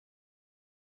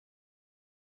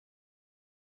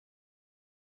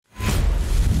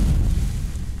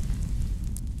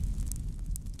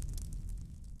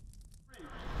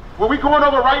what we're going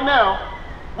over right now,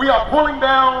 we are pulling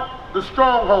down the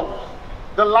strongholds,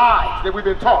 the lies that we've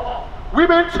been taught. We've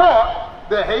been taught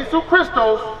that Jesus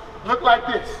Christos look like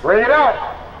this. Bring it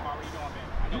out.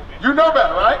 You know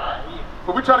better, right?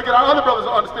 But we try to get our other brothers to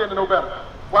understand and know better.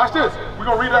 Watch this. We're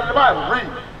going to read out of the Bible.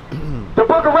 Read. The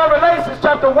book of Revelation,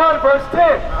 chapter 1, verse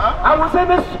 10. I was in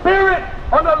the Spirit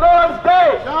on the Lord's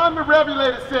day. John the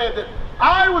Revelator said that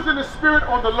I was in the Spirit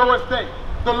on the Lord's day.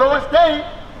 The Lord's day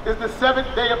is the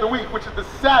 7th day of the week, which is the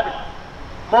Sabbath.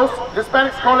 Most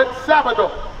Hispanics call it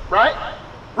Sabado, right?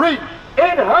 Read.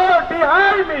 It heard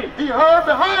behind me. He heard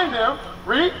behind him.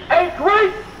 Read. A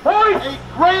great voice. A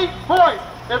great voice.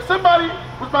 If somebody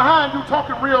was behind you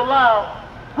talking real loud,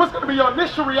 what's going to be your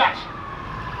initial reaction?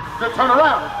 To turn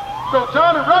around. So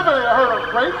John the Revelator heard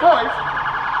a great voice,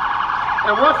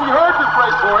 and once he heard this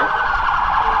great voice,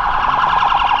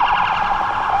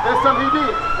 there's something he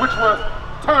did, which was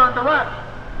turned around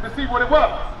to see what it was.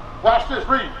 Watch this,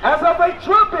 read. As of a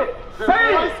trumpet, the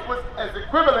saying, voice was as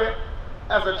equivalent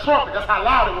as a trumpet. That's how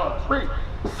loud it was. Read.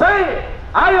 saying,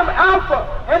 I am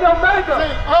Alpha and Omega.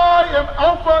 Saying, I am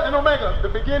Alpha and Omega, the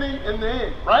beginning and the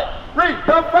end, right? Read.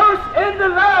 The first and the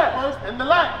last. First and the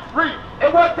last. Read.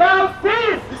 And what thou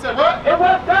seest. He said what? And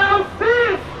what thou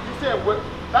seest. He said, what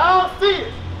thou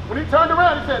seest. When he turned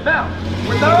around, he said, now,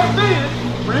 what thou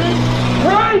seest, read.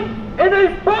 Write in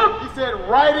a book. He said,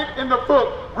 write it in the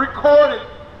book. Record it.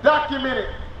 Document it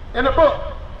in the book.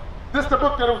 This is the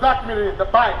book that was documented in the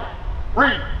Bible.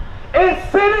 Read.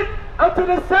 And send it unto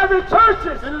the 7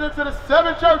 churches. Send it into the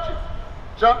 7 churches.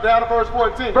 Jump down to verse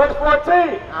 14. Verse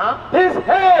 14. His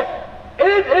head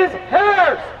and his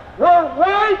hairs were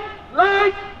white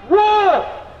like wool.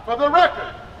 For the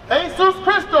record, Jesus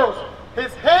Christos,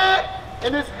 his head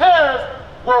and his hairs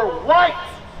were white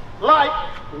like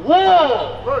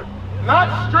wool.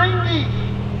 Not stringy,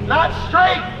 not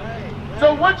straight.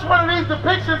 So which one of these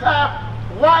depictions have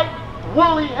white,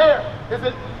 woolly hair? Is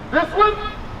it this one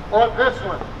or this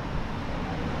one?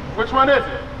 Which one is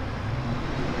it?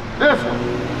 This one.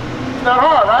 It's not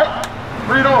hard, right?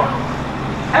 Read on.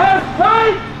 As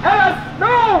white as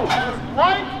snow. As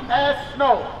white as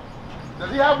snow. Does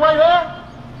he have white hair?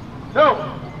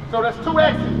 No. So that's 2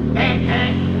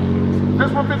 X's.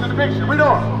 This one fits in the picture. Read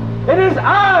on. In his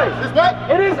eyes. His what?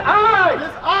 In his eyes.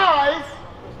 His eyes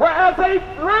were as a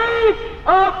flame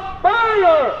of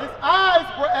fire. His eyes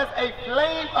were as a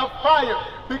flame of fire,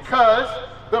 because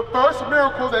the first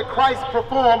miracle that Christ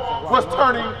performed was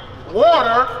turning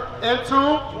water into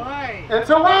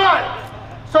wine.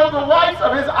 So the whites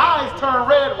of his eyes turned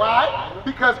red. Why?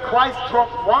 Because Christ drunk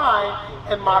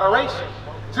wine in moderation.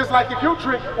 Just like if you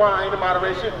drink wine in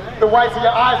moderation, the whites of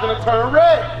your eyes are going to turn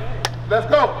red. Let's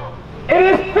go. In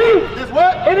his feet. His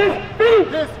what? In his feet.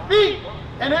 His feet.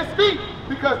 And his feet.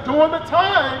 Because during the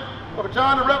time of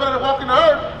John the Revelator walking the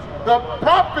earth, the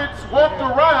prophets walked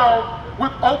around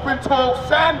with open-toed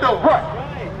sandals.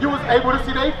 Right. You was able to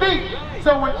see their feet.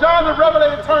 So when John the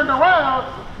Revelator turned around,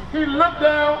 he looked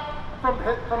down from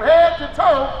head to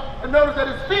toe and noticed that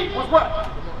his feet was what?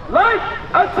 Like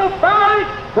unto fine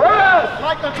brass.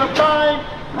 Like unto fine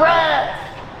brass.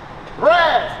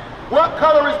 Brass. What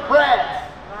color is brass?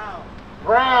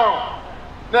 Brown.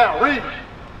 Now read.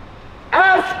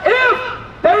 As if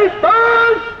they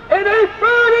burn in a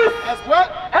furnace. As what?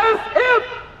 As if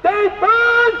they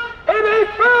burn in a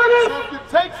furnace. So if you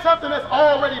take something that's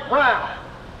already brown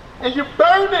and you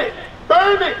burn it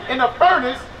in a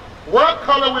furnace, what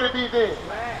color would it be then?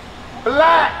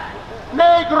 Black.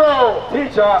 Negro.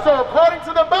 Teacher. So according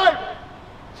to the Bible,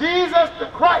 Jesus the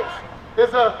Christ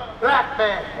is a black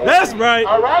man. That's right.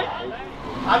 All right?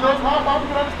 I know it's hard for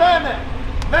you to understand that.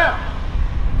 Now,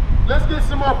 let's get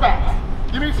some more facts.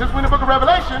 Since we're in the book of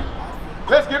Revelation,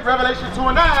 let's get Revelation 2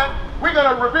 and 9. We're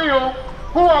going to reveal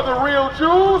who are the real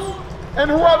Jews and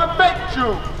who are the fake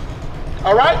Jews.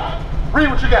 All right? Read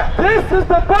what you got. This is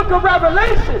the book of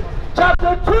Revelation,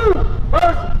 chapter 2,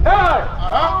 verse 9.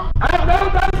 I know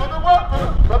that.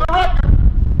 For the record,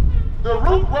 the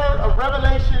root word of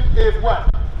revelation is what?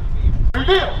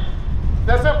 Reveal.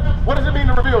 That's it. What does it mean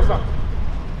to reveal something?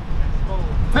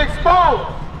 To expose,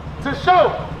 to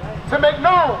show, to make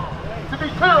known, to be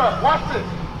clear of. Watch this.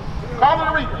 Call it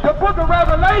a reader. The book of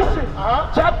Revelation,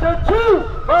 chapter 2,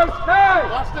 verse 9.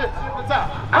 Watch this. At the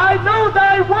top. I know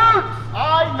thy works.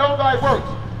 I know thy works.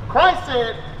 Christ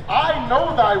said, I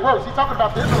know thy works. He's talking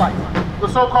about the Israelites, the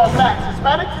so-called blacks,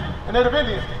 Hispanics, and Native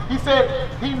Indians. He said,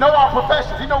 he know our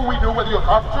professions. He know what we do, whether you're a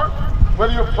carpenter,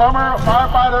 whether you're a plumber, a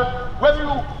firefighter, whether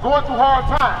you're going through hard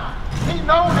times. He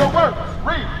knows your works.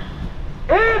 Read.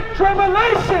 In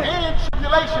tribulation. In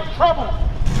tribulation, troubles.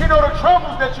 You know the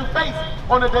troubles that you face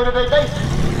on a day-to-day basis.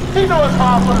 He knows it's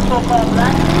hard for the so-called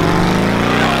black. He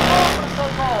knows it's hard for the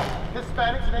so-called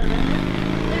Hispanics and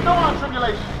Indians. He knows our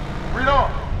tribulation. Read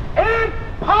on. In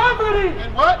poverty.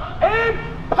 In what? In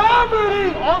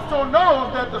poverty. He also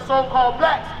knows that the so-called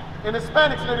blacks and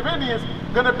Hispanics and Native Indians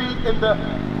going to be in the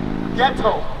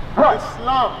ghetto, right. the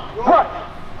slum. Right.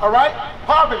 All right?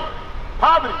 Poverty.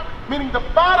 Poverty, meaning the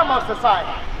bottom of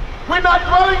society. We're not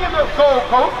dwelling in the Gold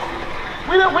Coast.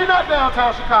 We're not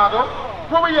downtown Chicago.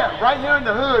 Where we at? Right here in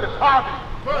the hood of poverty.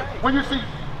 When you see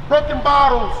broken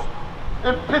bottles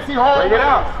and pissy hallways,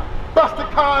 busted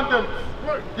condoms.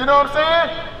 You know what I'm saying?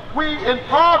 We in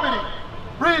poverty.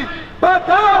 Read. But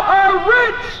thou art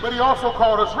rich. But he also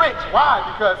called us rich. Why?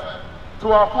 Because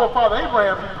to our forefather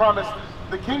Abraham, he promised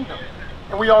the kingdom.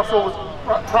 And we also was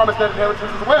promised that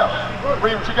inheritance as well.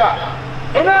 Read what you got.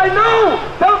 And I know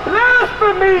the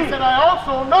blasphemy. He said, I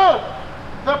also know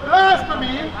the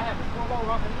blasphemy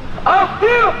of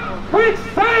them which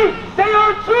say they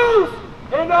are Jews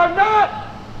and are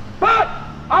not, but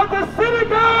are the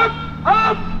synagogue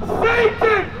of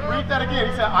Satan. Read that again.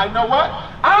 He said, I know what?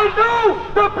 I know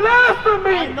the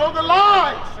blasphemy. I know the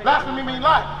lies. Blasphemy means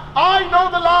lie. I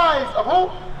know the lies of who?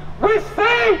 Which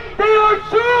say they are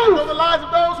Jews. I know the lies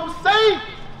of those who say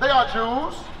they are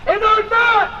Jews. And are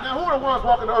not. Now who are the ones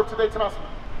walking the earth today telling us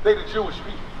they the Jewish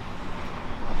people?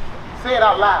 Say it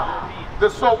out loud. The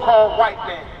so-called white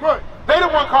man. Right. They the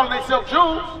one calling themselves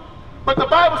Jews. But the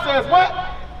Bible says what?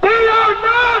 They are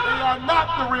not. They are not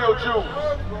the real Jews.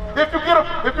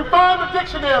 If you find the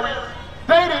dictionary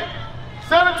dated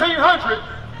 1700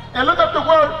 and look up the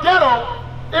word ghetto,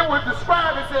 it would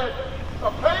describe, it says,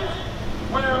 a place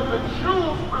where the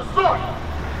Jews resort.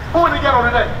 Who in the ghetto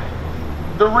today?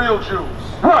 The real Jews.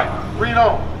 Right. Read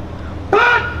on.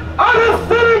 But are the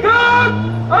synagogue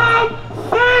of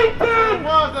Satan. The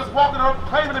ones that's walking around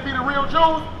claiming to be the real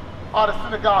Jews are the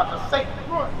synagogues of Satan.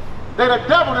 Right. They're the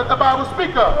devil that the Bible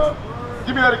speaks of.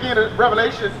 Give me that again in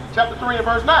Revelation chapter 3 and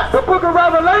verse 9. The book of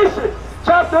Revelation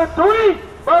chapter 3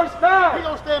 verse 9. We're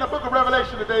going to stay in the book of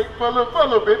Revelation today for a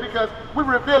little bit because we're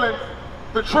revealing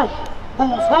the truth.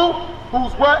 Who's who,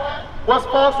 who's what's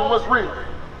false and what's real.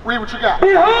 Read what you got.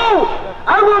 Behold,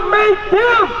 I will make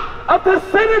them of the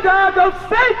synagogue of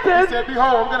Satan. He said,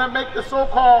 behold, I'm going to make the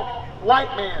so-called white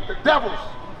man, the devils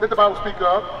that the Bible speaks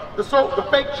of, the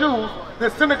fake Jews, the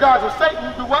synagogues of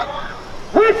Satan, do what?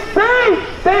 Which say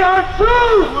they are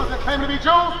Jews. Those that claim to be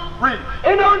Jews, read.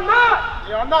 And are not.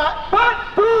 They are not. But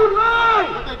do lie.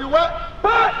 But they do what?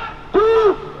 But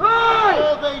do lie.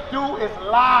 All they do is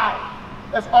lie.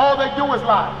 That's all they do is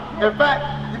lie. In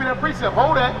fact, give me that precept.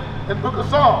 Hold that in the book of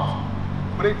Psalms.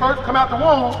 When they first come out the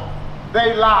womb,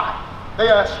 they lie. They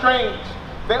are estranged.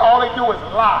 All they do is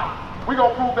lie. We're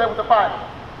going to prove that with the Bible.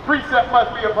 Precept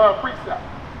must be above precept.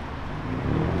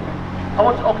 I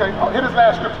want you, okay, hit his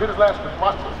last scripture,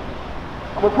 watch this.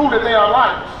 I'm going to prove that they are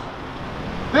liars.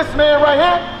 This man right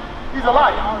here, he's a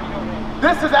liar.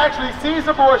 This is actually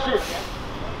Caesar Borgia.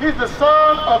 He's the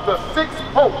son of the 6th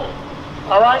Pope,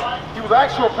 all right? He was an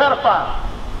actual pedophile.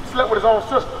 He slept with his own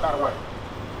sister, by the way.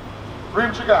 Read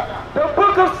what you got. The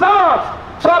book of Psalms,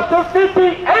 chapter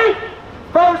 58,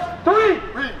 verse 3.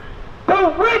 Read.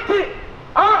 The wicked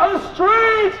are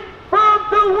estranged from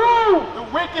the womb. The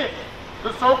wicked,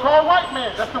 the so-called white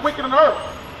man, that's the wicked on earth.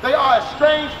 They are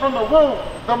estranged from the womb.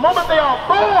 The moment they are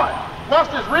born,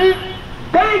 watch this, read.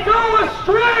 They go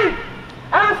astray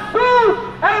as soon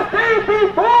as they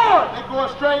be born. They go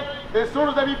astray as soon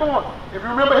as they be born. If you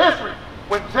remember history,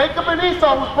 when Jacob and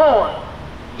Esau was born,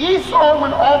 Esau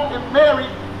went off and married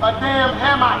a damn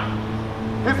Hamite.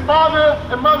 His father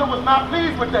and mother was not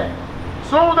pleased with that. As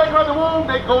soon as they come out the womb,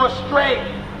 they go astray.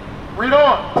 Read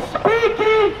on.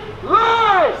 Speaking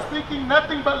lies. Speaking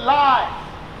nothing but lies.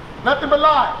 Nothing but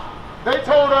lies. They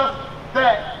told us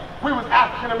that we was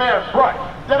African American. Right.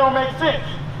 That don't make sense.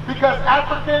 Because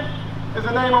African is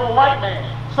the name of a white man.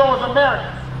 So is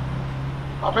American.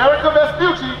 America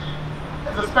Vespucci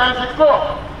is a Spanish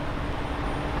explorer.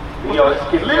 Leo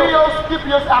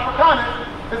Scipius Africanus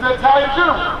is an Italian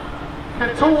general.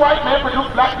 Can 2 white men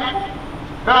produce black people?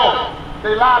 No.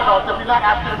 They lied about them. We're not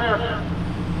African American.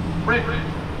 Read.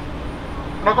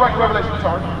 No, go back to Revelation,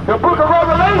 sorry. The book of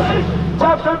Revelation,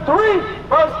 chapter 3,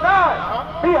 verse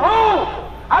 9. Behold,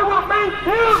 I will make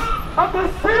them of the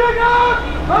synagogue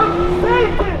of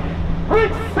Satan,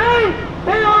 which say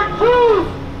they are Jews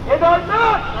and are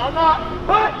not. No, not.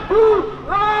 But do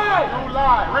lie. Do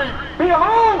lie. Read.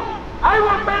 Behold, I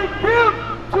will make them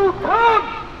to come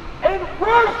and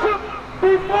worship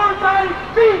before thy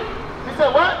feet. He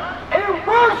said what? And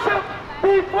worship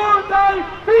before thy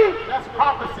feet. That's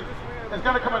prophecy. There's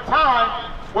going to come a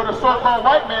time where the so-called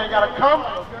white man gotta come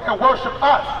and worship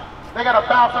us. They gotta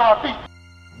bow to our feet.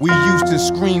 We used to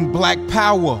scream black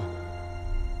power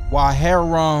while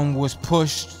heroin was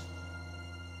pushed.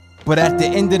 But at the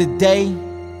end of the day,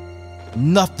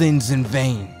 nothing's in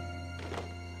vain.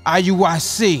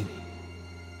 IUIC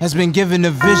has been given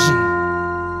a vision.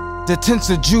 The tents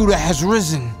of Judah has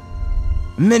risen.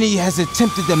 Many has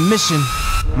attempted the mission.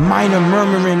 Minor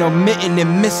murmuring, omitting,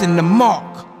 and missing the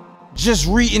mark. Just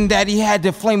reading that he had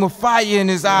the flame of fire in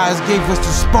his eyes gave us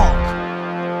the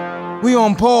spark. We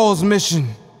on Paul's mission.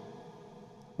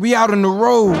 We out on the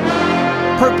road,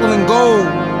 purple and gold.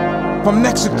 From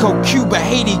Mexico, Cuba,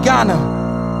 Haiti,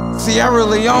 Ghana, Sierra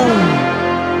Leone.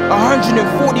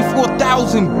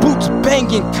 144,000 boots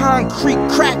banging, concrete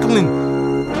crackling.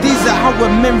 These are our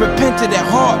men repented at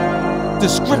heart. The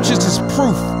scriptures is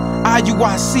proof.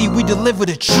 IUIC, we deliver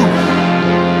the truth.